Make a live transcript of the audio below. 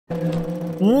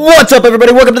What's up,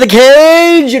 everybody? Welcome to the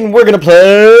cage, and we're gonna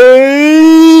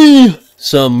play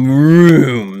some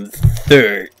Room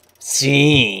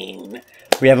 13.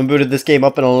 We haven't booted this game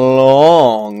up in a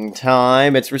long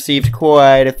time. It's received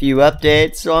quite a few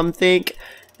updates, so I'm thinking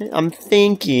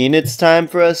it's time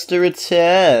for us to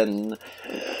return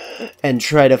and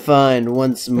try to find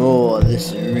once more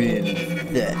this Room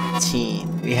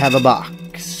 13. We have a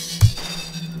box.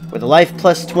 With a life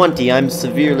plus 20, I'm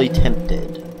severely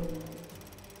tempted.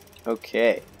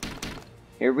 Okay.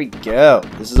 Here we go.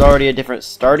 This is already a different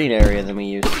starting area than we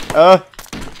used to.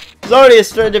 It's already a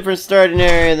different starting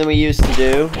area than we used to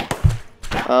do.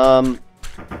 I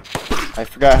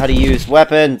forgot how to use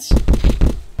weapons.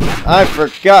 I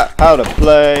forgot how to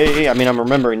play. I mean, I'm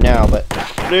remembering now, but...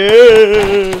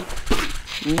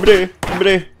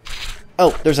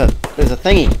 Oh, there's a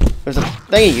thingy. There's a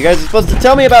thingy. You guys are supposed to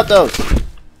tell me about those.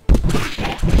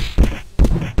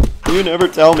 You never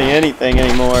tell me anything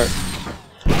anymore.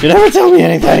 You never tell me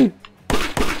anything.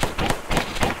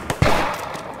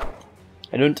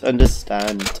 I don't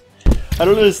understand. I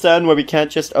don't understand why we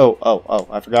can't just... Oh,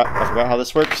 I forgot how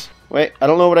this works. Wait, I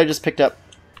don't know what I just picked up.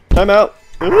 Time out.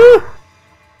 Leave.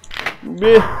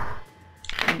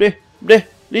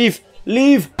 Leave.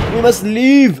 We must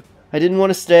leave. I didn't want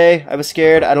to stay. I was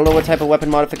scared. I don't know what type of weapon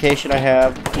modification I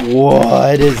have.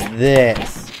 What is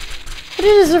this? It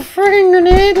is a friggin'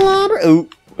 grenade launcher. Oh,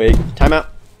 wait. Time out.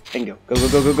 And go. Go.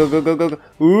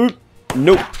 Ooh.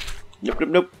 Nope.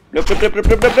 Nope. They've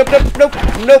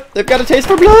got a taste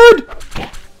for blood.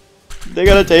 They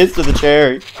got a taste of the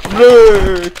cherry.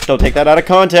 Don't take that out of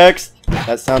context.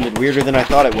 That sounded weirder than I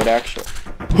thought it would, actually.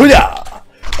 Hoo-yah!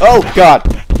 Oh, God.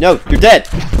 No, you're dead.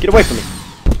 Get away from me.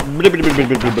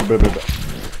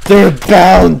 They're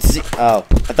bouncy. Oh,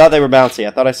 I thought they were bouncy.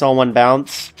 I thought I saw one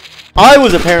bounce. I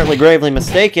was apparently gravely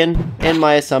mistaken in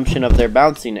my assumption of their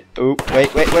bouncing. Oh,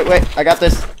 wait. I got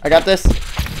this.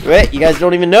 Wait, you guys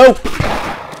don't even know.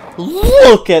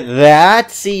 Look at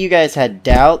that. See, you guys had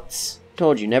doubts.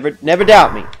 Told you, never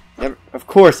doubt me. Never. Of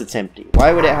course it's empty.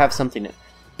 Why would it have something in it?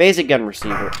 Basic gun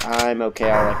receiver. I'm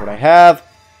okay. I like what I have.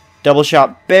 Double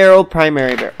shot barrel,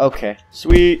 primary barrel. Okay,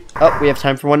 sweet. Oh, we have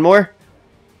time for one more.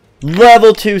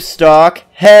 Level 2 stock.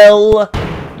 Hell,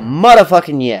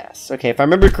 motherfucking yes. Okay, if I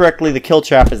remember correctly, the kill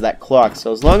trap is that clock.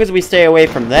 So as long as we stay away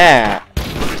from that.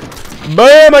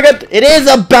 Boom! I got. It is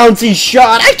a bouncy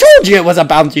shot. I told you it was a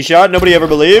bouncy shot. Nobody ever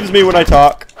believes me when I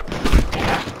talk.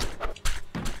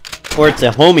 Or it's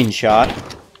a homing shot.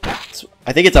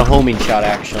 I think it's a homing shot,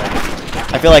 actually.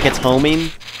 I feel like it's homing,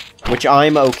 which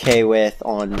I'm okay with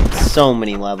on so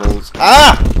many levels.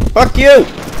 Ah! Fuck you!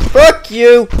 Fuck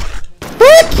you!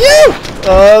 Fuck you!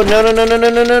 Oh, no.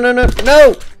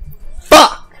 No!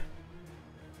 Fuck!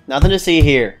 Nothing to see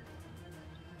here.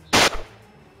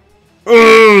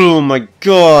 Oh my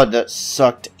god, that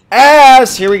sucked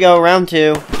ass! Here we go, round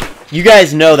 2. You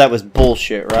guys know that was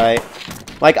bullshit, right?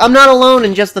 Like, I'm not alone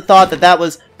in just the thought that that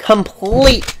was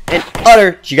complete and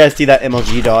utter... Did you guys see that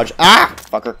MLG dodge? Ah!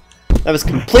 Fucker. That was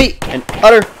complete and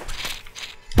utter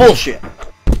bullshit.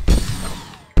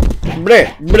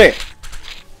 Bleh.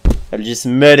 I'll just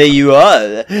murder you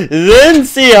all. Then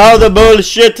see how the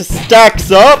bullshit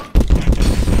stacks up.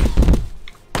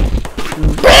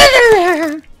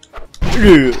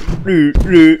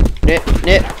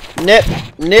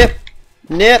 Nip.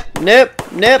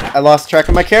 I lost track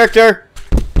of my character.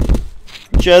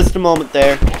 Just a moment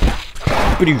there.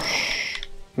 Give me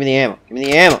the ammo.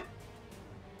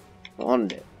 I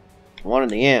wanted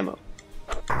the ammo.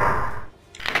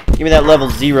 Give me that level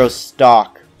 0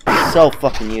 stock. So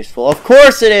fucking useful. Of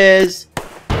course it is!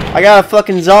 I got a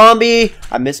fucking zombie.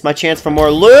 I missed my chance for more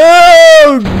loot!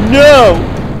 No!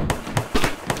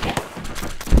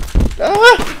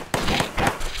 Ah!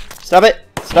 Stop it!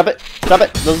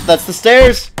 That's the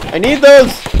stairs! I need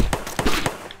those!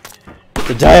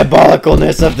 The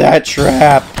diabolicalness of that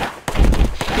trap!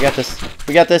 We got this.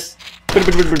 We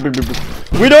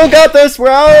don't got this!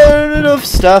 We're out of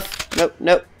stuff.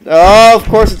 Nope. Oh, of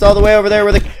course it's all the way over there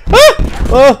where the... Ah!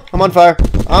 Oh, I'm on fire.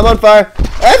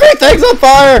 Everything's on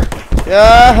fire!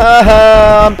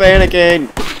 I'm panicking.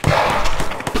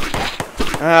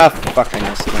 Ah, fuck, I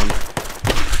missed one.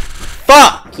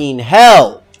 Fucking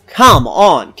hell! Come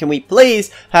on, can we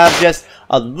please have just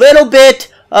a little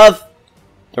bit of...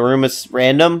 The room is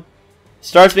random.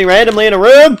 Starts me randomly in a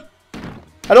room!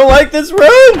 I don't like this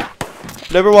room!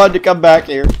 Never wanted to come back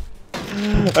here.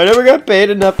 I never got paid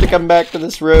enough to come back to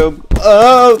this room.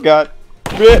 Oh, God.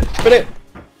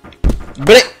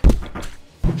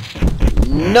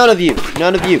 None of you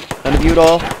at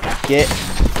all get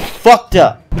fucked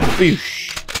up.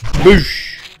 Boosh.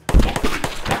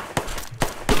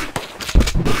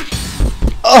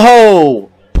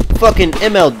 Oh! Fucking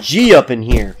MLG up in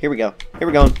here. Here we go. Here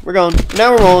we're going. We're going.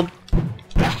 Now we're rolling.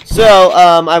 So,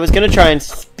 I was gonna try and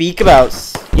speak about,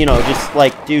 you know, just,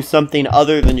 like, do something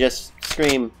other than just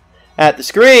scream at the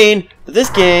screen. But this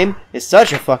game is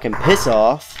such a fucking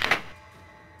piss-off.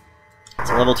 It's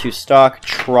a level 2 stock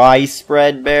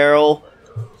tri-spread barrel.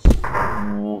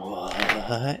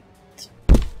 What?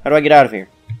 How do I get out of here?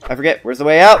 I forget. Where's the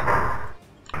way out?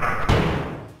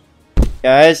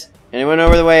 Guys, anyone know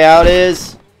where the way out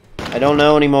is? I don't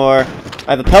know anymore.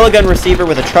 I have a pellet gun receiver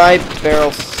with a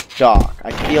tri-barrel stock.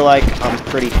 I feel like I'm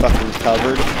pretty fucking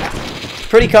covered.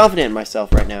 Pretty confident in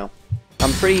myself right now.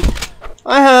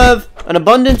 I have an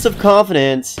abundance of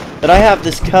confidence that I have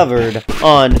this covered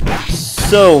on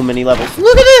so many levels.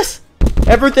 Look at this!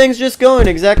 Everything's just going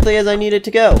exactly as I need it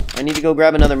to go. I need to go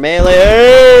grab another melee.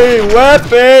 Hey,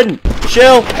 weapon!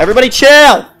 Chill. Everybody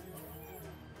chill!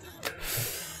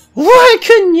 Why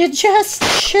couldn't you just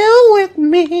chill with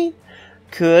me?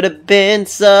 Could have been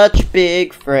such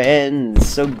big friends,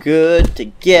 so good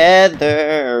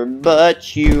together,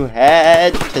 but you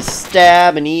had to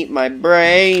stab and eat my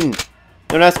brain.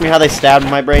 Don't ask me how they stabbed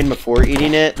my brain before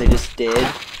eating it. They just did.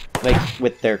 Like,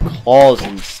 with their claws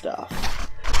and stuff.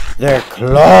 Their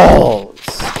claws!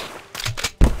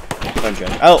 Don't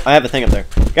judge. Oh, I have a thing up there.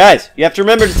 Guys, you have to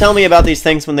remember to tell me about these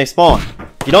things when they spawn.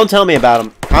 If you don't tell me about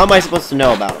them, how am I supposed to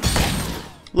know about them?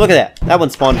 Look at that. That one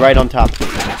spawned right on top of me.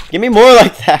 Give me more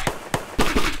like that.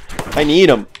 I need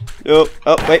them. Oh,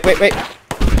 wait.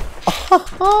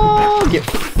 Oh, get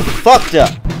fucked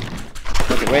up.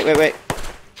 Okay, wait.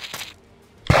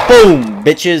 Boom,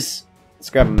 bitches. Let's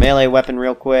grab a melee weapon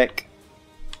real quick.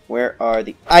 Where are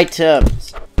the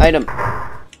items? Item.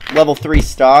 Level 3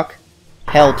 stock.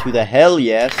 Hell to the hell,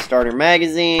 yes. Starter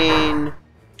magazine.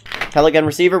 Pellet gun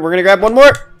receiver. We're gonna grab one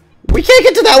more. We can't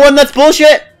get to that one. That's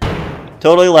bullshit.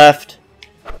 Totally left.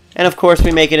 And of course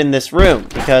we make it in this room.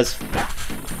 Because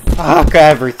fuck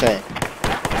everything.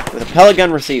 With a pellet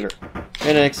gun receiver.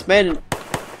 And an expanded...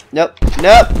 Nope.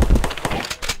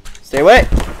 Stay away.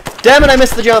 Damn it, I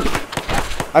missed the jump.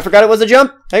 I forgot it was a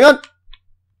jump. Hang on.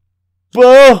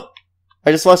 Whoa!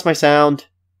 I just lost my sound.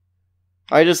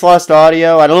 I just lost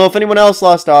audio. I don't know if anyone else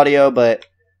lost audio, but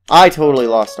I totally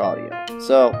lost audio.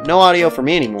 So, no audio for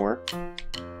me anymore.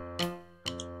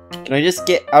 Can I just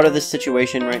get out of this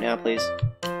situation right now, please?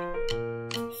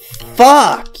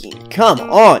 Fucking come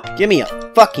on. Give me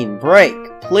a fucking break,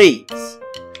 please.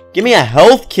 Give me a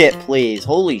health kit, please.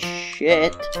 Holy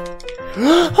shit.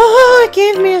 Oh, it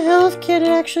gave me a health kit. It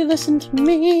actually listened to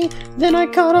me. Then I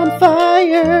caught on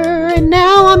fire. And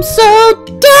now I'm so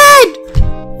dead.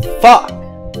 Fuck.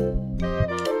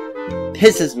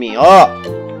 Pisses me off.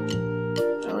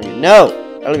 I don't even know.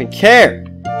 I don't even care.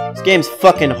 This game's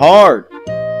fucking hard.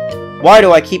 Why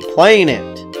do I keep playing it?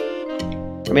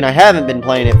 I mean, I haven't been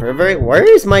playing it for a very... Where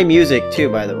is my music, too,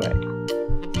 by the way?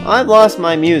 I've lost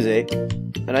my music,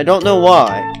 and I don't know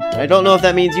why. I don't know if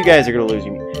that means you guys are going to lose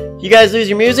your music. If you guys lose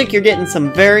your music, you're getting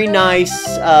some very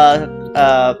nice,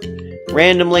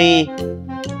 randomly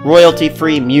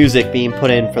royalty-free music being put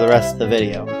in for the rest of the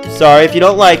video. Sorry if you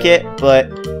don't like it, but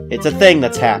it's a thing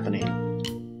that's happening.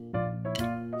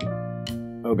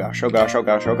 Oh gosh. Here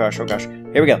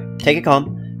we go. Take it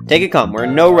calm. Take it calm. We're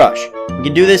in no rush. We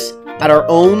can do this at our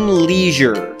own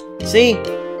leisure. See?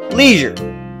 Leisure.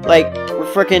 Like, we're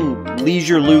frickin'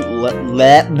 leisure loot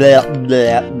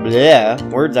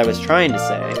words I was trying to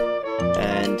say.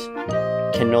 And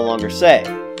can no longer say.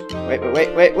 Wait.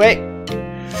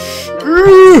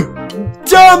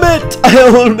 Damn it! I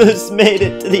almost made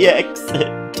it to the exit.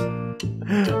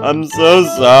 I'm so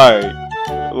sorry.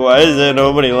 Why doesn't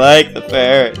nobody like the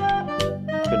ferret?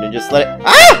 Couldn't have just let it...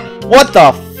 Ah! What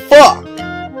the fuck?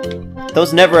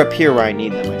 Those never appear where I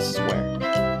need them, I swear.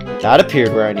 That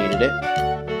appeared where I needed it.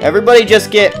 Everybody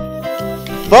just get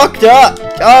fucked up!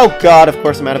 Oh god, of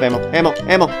course I'm out of ammo. Ammo.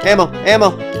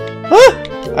 Ah!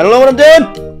 I don't know what I'm doing!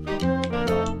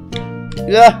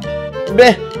 Bleh.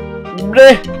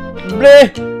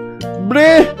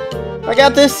 I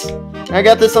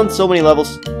got this on so many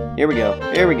levels. Here we go.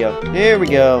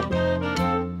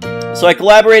 So I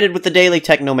collaborated with the Daily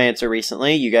Technomancer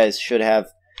recently. You guys should have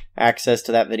access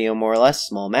to that video more or less.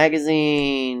 Small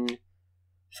magazine.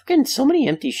 Fucking so many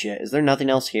empty shit. Is there nothing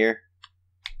else here?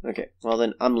 Okay, well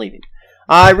then I'm leaving.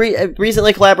 I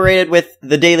recently collaborated with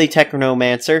the Daily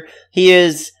Technomancer. He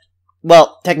is,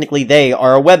 well, technically they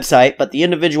are a website, but the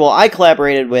individual I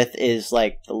collaborated with is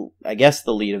like, I guess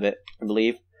the lead of it, I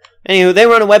believe. Anywho, they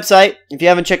run a website. If you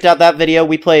haven't checked out that video,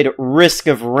 we played Risk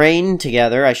of Rain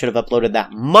together. I should have uploaded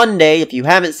that Monday. If you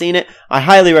haven't seen it, I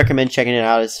highly recommend checking it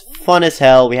out. It's fun as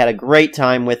hell. We had a great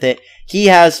time with it. He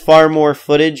has far more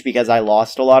footage because I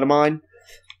lost a lot of mine.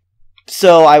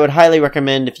 So I would highly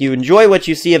recommend, if you enjoy what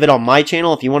you see of it on my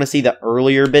channel, if you want to see the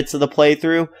earlier bits of the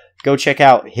playthrough, go check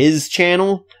out his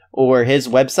channel or his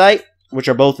website, which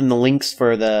are both in the links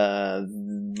for the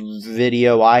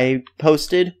video I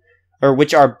posted. Or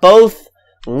which are both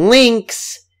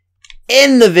links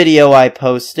in the video I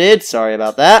posted. Sorry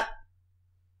about that.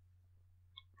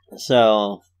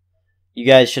 So, you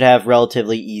guys should have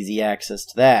relatively easy access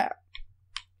to that.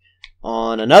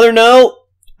 On another note,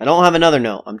 I don't have another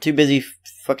note. I'm too busy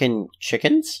fucking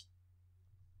chickens.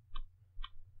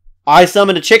 I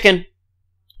summoned a chicken.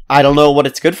 I don't know what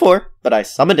it's good for, but I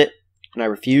summoned it. And I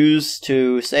refuse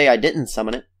to say I didn't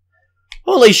summon it.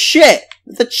 Holy shit!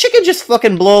 The chicken just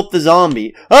fucking blow up the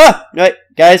zombie. Ah! Right,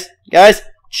 guys,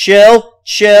 chill.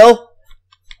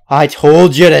 I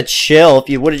told you to chill. If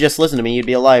you would have just listened to me, you'd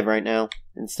be alive right now.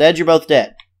 Instead, you're both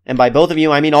dead. And by both of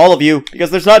you, I mean all of you. Because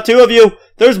there's not 2 of you.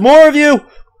 There's more of you.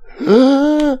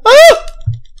 Ah!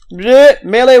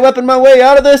 Melee weapon my way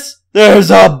out of this.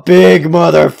 There's a big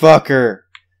motherfucker.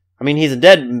 I mean, he's a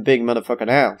dead big motherfucker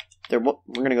now. We're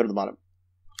gonna go to the bottom.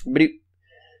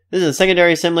 This is a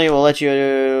secondary assembly. We'll let you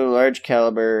do large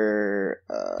caliber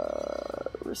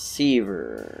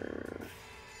receiver.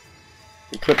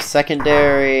 Equip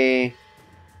secondary.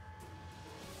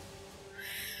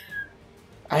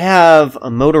 I have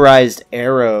a motorized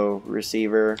arrow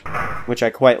receiver, which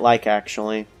I quite like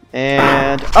actually.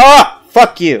 And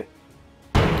fuck you.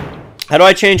 How do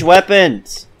I change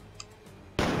weapons?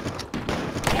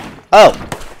 Oh.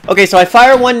 Okay, so I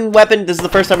fire one weapon. This is the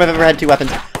first time I've ever had 2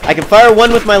 weapons. I can fire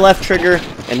one with my left trigger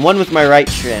and one with my right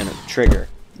trigger.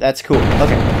 That's cool.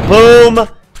 Okay. Boom!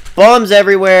 Bombs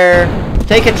everywhere.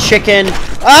 Take a chicken.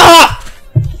 Ah!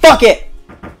 Fuck it!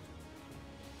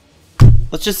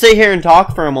 Let's just sit here and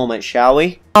talk for a moment, shall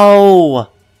we?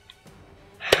 Oh!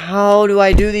 How do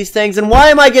I do these things? And why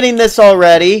am I getting this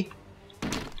already?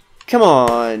 Come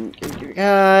on.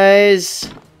 Guys.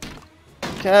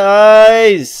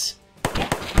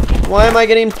 Why am I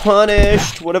getting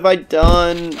punished? What have I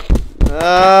done?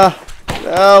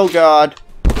 Oh god.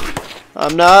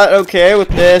 I'm not okay with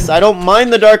this. I don't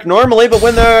mind the dark normally, but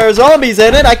when there are zombies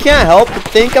in it, I can't help but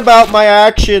think about my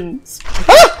actions.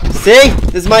 Ah! See?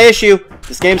 This is my issue.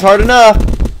 This game's hard enough.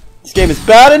 This game is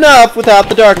bad enough without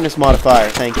the darkness modifier.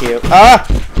 Thank you.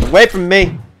 Away from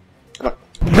me. Come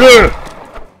on.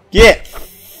 Get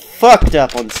fucked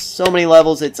up on so many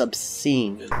levels, it's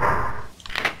obscene.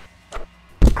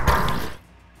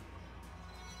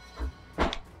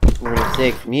 We're gonna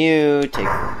take from you, take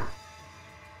from...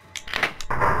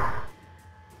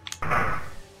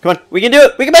 Come on, we can do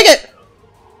it! We can make it!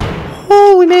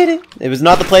 Oh, we made it! It was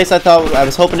not the place I thought. I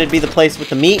was hoping it'd be the place with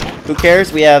the meat. Who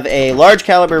cares? We have a large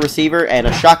caliber receiver and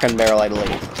a shotgun barrel, I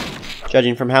believe.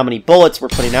 Judging from how many bullets we're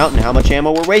putting out and how much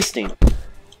ammo we're wasting.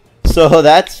 So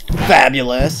that's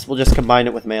fabulous. We'll just combine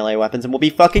it with melee weapons and we'll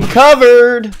be fucking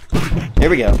covered! Here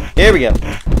we go. Here we go.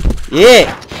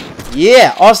 Yeah!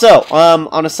 Yeah! Also,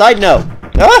 on a side note...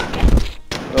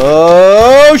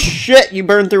 Oh, shit! You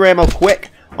burned through ammo quick.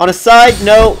 On a side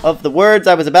note of the words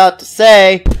I was about to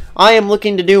say, I am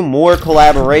looking to do more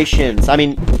collaborations. I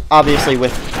mean, obviously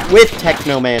with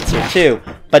Technomancer too,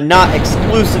 but not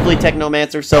exclusively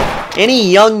Technomancer. So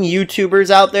any young YouTubers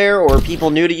out there, or people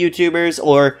new to YouTubers,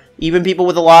 or even people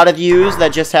with a lot of views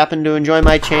that just happen to enjoy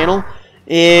my channel,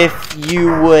 if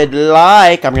you would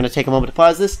like, I'm going to take a moment to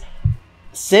pause this,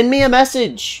 send me a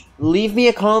message, leave me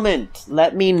a comment,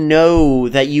 let me know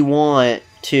that you want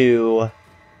to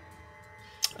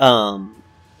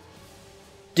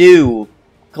do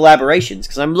collaborations,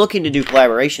 because I'm looking to do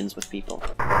collaborations with people.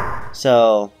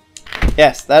 So,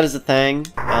 yes, that is a thing.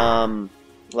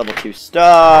 Level 2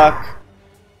 stock.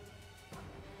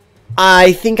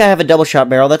 I think I have a double shot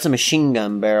barrel. That's a machine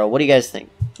gun barrel. What do you guys think?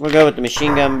 We'll go with the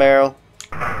machine gun barrel.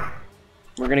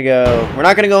 We're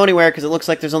not gonna go anywhere because it looks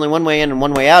like there's only one way in and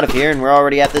one way out of here, and we're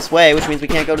already at this way, which means we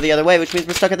can't go to the other way, which means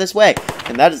we're stuck at this way.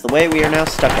 And that is the way we are now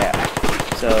stuck at.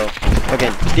 So,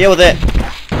 again, deal with it.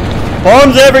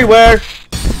 Bombs everywhere!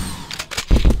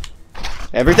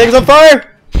 Everything's on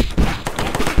fire!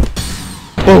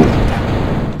 Boom!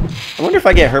 I wonder if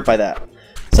I get hurt by that.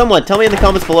 Someone, tell me in the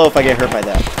comments below if I get hurt by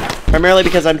that. Primarily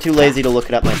because I'm too lazy to look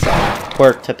it up myself.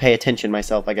 Or to pay attention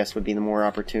myself, I guess would be the more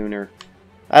opportune, or...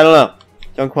 I don't know.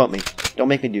 Don't quote me. Don't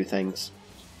make me do things.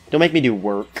 Don't make me do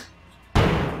work.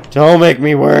 Don't make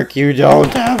me work. You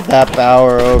don't have that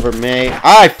power over me.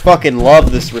 I fucking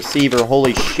love this receiver.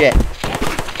 Holy shit.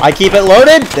 I keep it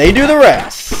loaded, they do the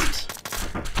rest.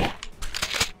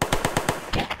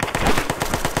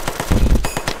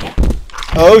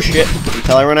 Oh shit,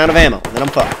 until I run out of ammo, then I'm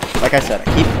fucked. Like I said,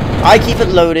 I keep it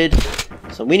loaded,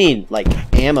 so we need, like,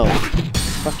 ammo.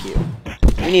 Fuck you.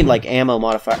 We need, like, ammo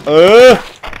modifier.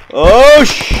 Oh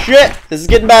shit! This is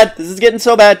getting bad. This is getting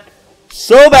so bad.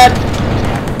 So bad!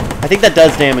 I think that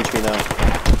does damage me, though.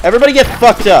 Everybody get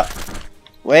fucked up.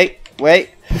 Wait.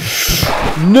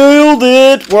 Nailed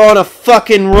it! We're on a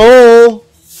fucking roll!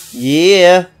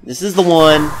 Yeah, this is the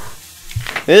one.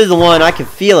 This is the one. I can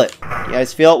feel it. You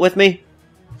guys feel it with me?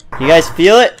 You guys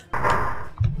feel it?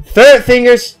 Ferret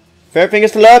fingers! Ferret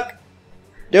fingers to luck!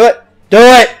 Do it! Do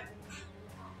it!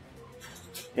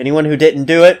 Anyone who didn't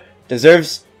do it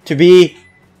deserves to be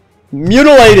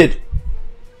mutilated!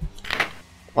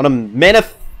 On a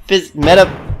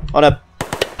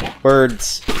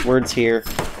words here.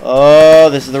 Oh,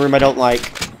 this is the room I don't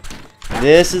like.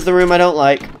 This is the room I don't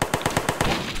like.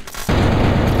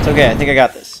 It's okay, I think I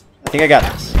got this. I think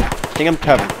I'm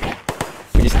covered.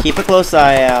 We just keep a close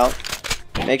eye out.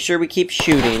 Make sure we keep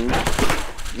shooting.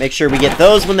 Make sure we get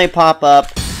those when they pop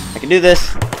up. I can do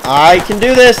this. I can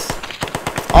do this.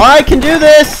 I can do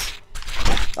this.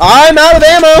 I'm out of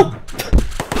ammo.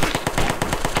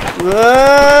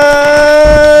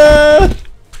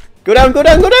 Go down, go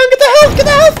down, go down. Get the health, get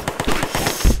the health.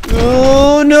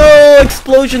 Oh no,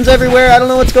 explosions everywhere. I don't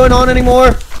know what's going on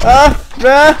anymore.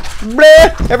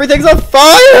 Everything's on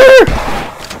fire.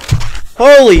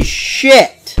 Holy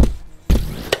shit.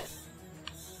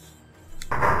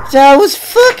 That was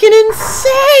fucking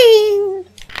insane!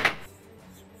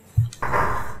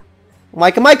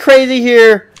 Mike, am I crazy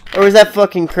here? Or is that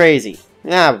fucking crazy?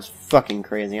 That was fucking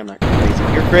crazy. I'm not crazy.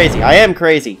 You're crazy. I am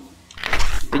crazy.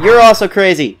 But you're also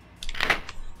crazy.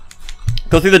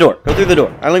 Go through the door. Go through the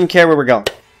door. I don't even care where we're going.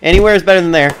 Anywhere is better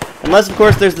than there. Unless, of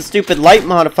course, there's the stupid light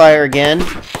modifier again.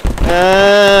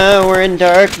 We're in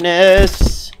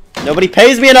darkness. Nobody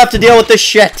pays me enough to deal with this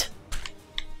shit.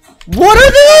 What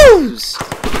are those?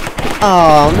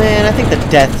 Oh man, I think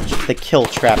the kill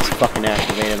trap's fucking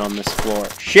activated on this floor.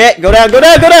 Shit, go down, go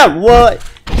down, go down! What?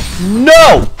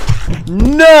 No!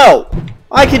 No!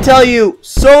 I can tell you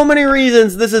so many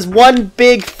reasons this is one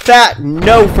big fat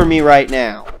no for me right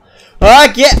now.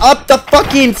 Get up the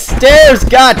fucking stairs,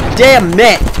 god damn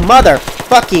it!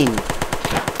 Motherfucking...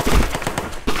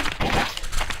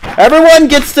 Everyone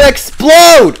gets to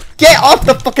explode! Get off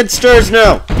the fucking stairs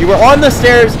now! You were on the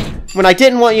stairs when I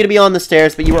didn't want you to be on the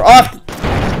stairs, but you were off...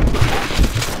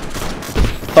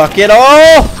 Fuck it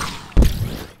all!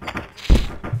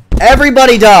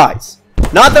 Everybody dies.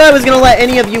 Not that I was gonna let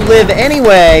any of you live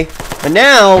anyway, but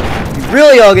now, you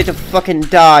really all get to fucking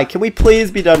die. Can we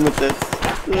please be done with this?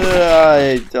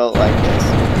 I don't like this.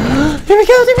 There we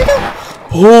go, there we go!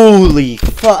 Holy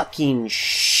fucking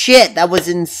shit, that was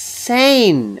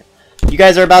insane! You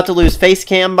guys are about to lose face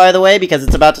cam, by the way, because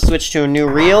it's about to switch to a new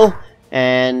reel,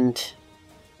 and...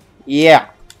 yeah.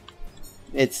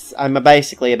 I'm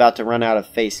basically about to run out of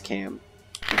face cam.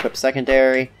 Equip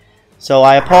secondary. So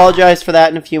I apologize for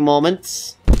that in a few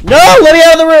moments. No! Let me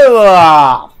out of the room!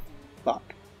 Ah,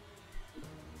 fuck.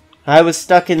 I was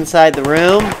stuck inside the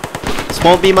room. This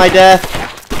won't be my death.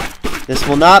 This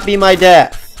will not be my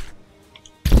death.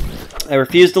 I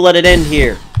refuse to let it end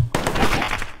here.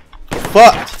 You're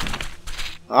fucked.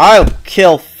 I'll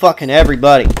kill fucking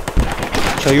everybody.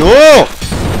 Show you all!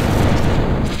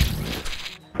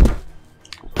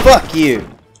 Fuck you.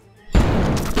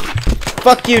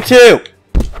 Fuck you too.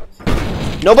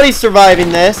 Nobody's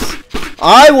surviving this.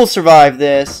 I will survive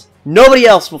this. Nobody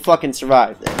else will fucking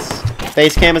survive this.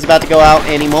 Face cam is about to go out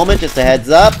any moment, just a heads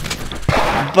up.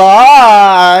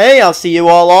 Bye! I'll see you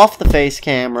all off the face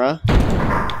camera.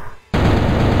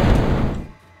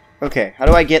 Okay, how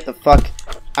do I get the fuck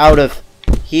out of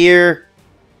here?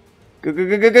 Go, go,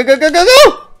 go, go, go, go, go, go,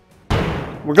 go!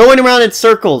 We're going around in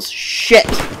circles. Shit.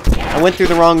 I went through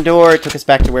the wrong door. It took us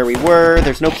back to where we were.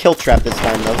 There's no kill trap this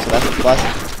time, though, so that's a plus.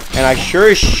 And I sure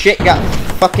as shit got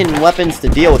fucking weapons to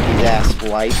deal with these ass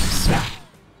wipes.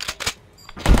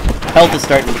 Health is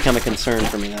starting to become a concern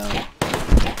for me, though.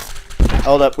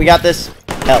 Hold up. We got this.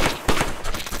 Health.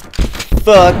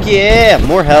 Fuck yeah!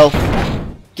 More health.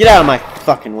 Get out of my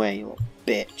fucking way, you little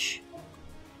bitch.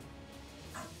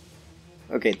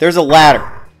 Okay, there's a ladder.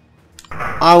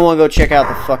 I want to go check out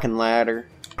the fucking ladder.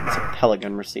 It's a pellet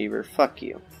gun receiver. Fuck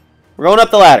you. We're going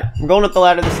up the ladder. We're going up the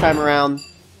ladder this time around.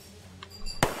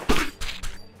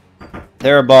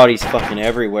 There are bodies fucking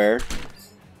everywhere.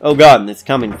 Oh god, and it's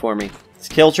coming for me. This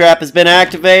kill trap has been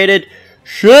activated.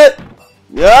 Shit!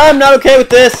 Yeah, I'm not okay with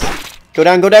this. Go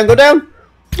down, go down, go down.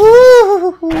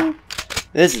 Woo!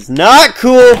 This is not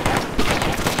cool.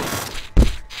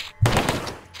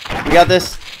 We got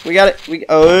this. We got it.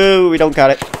 Oh, we don't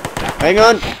got it. Hang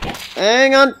on.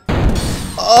 Hang on.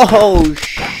 Oh,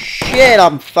 shit.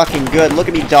 I'm fucking good. Look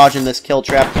at me dodging this kill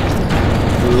trap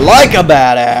like a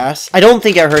badass. I don't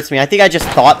think it hurts me. I think I just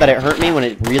thought that it hurt me when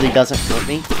it really doesn't hurt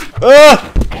me.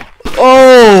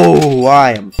 Oh,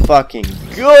 I am fucking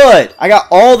good. I got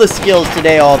all the skills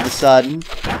today all of a sudden.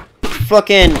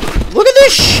 Fucking, look at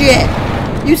this shit.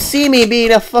 You see me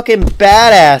being a fucking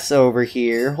badass over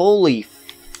here. Holy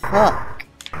fuck.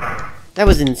 That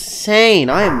was insane.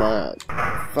 I am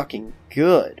fucking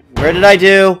good. Where did I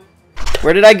do?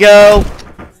 Where did I go?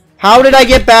 How did I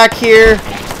get back here?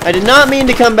 I did not mean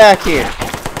to come back here.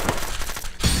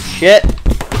 Shit.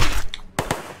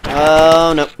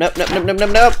 Oh, nope, nope, nope, nope, nope, nope,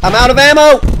 nope. I'm out of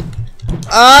ammo!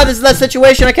 Ah, this is that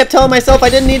situation I kept telling myself I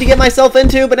didn't need to get myself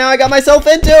into, but now I got myself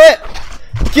into it!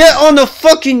 Get on the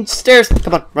fucking stairs!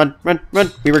 Come on, run, run,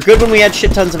 run. We were good when we had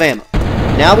shit tons of ammo.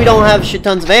 Now we don't have shit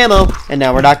tons of ammo, and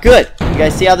now we're not good. You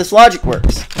guys see how this logic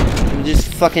works? We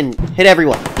just fucking hit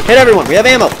everyone. Hit everyone, we have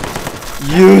ammo!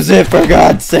 Use it for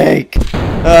God's sake!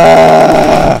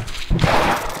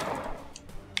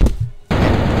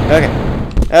 Okay.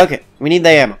 Okay. We need the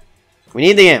ammo. We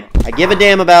need the ammo. I give a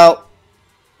damn about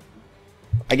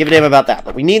that,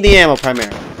 but we need the ammo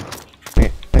primarily.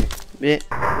 Okay. Okay. We're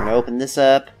gonna open this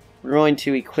up. We're going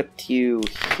to equip you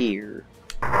here.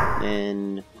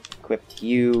 And equip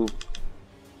you.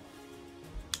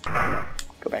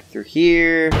 Go back through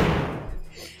here.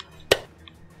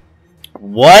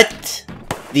 What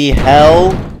the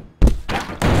hell?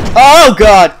 Oh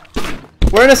god!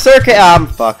 We're in a circuit. Ah, I'm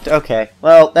fucked. Okay.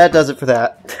 Well, that does it for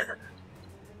that.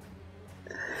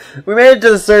 We made it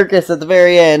to the circus at the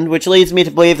very end, which leads me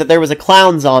to believe that there was a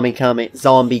clown zombie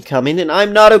coming, and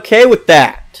I'm not okay with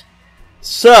that.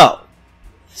 So,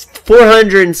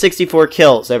 464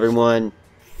 kills, everyone.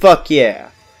 Fuck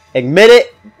yeah. Admit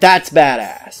it, that's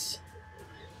badass.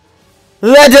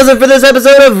 That does it for this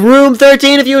episode of Room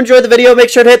 13. If you enjoyed the video, make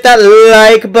sure to hit that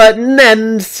like button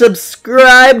and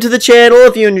subscribe to the channel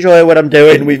if you enjoy what I'm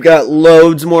doing. We've got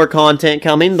loads more content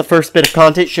coming. The first bit of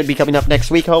content should be coming up next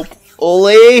week,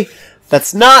 hopefully.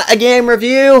 That's not a game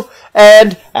review.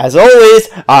 And, as always,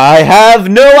 I have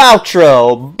no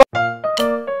outro. Bye.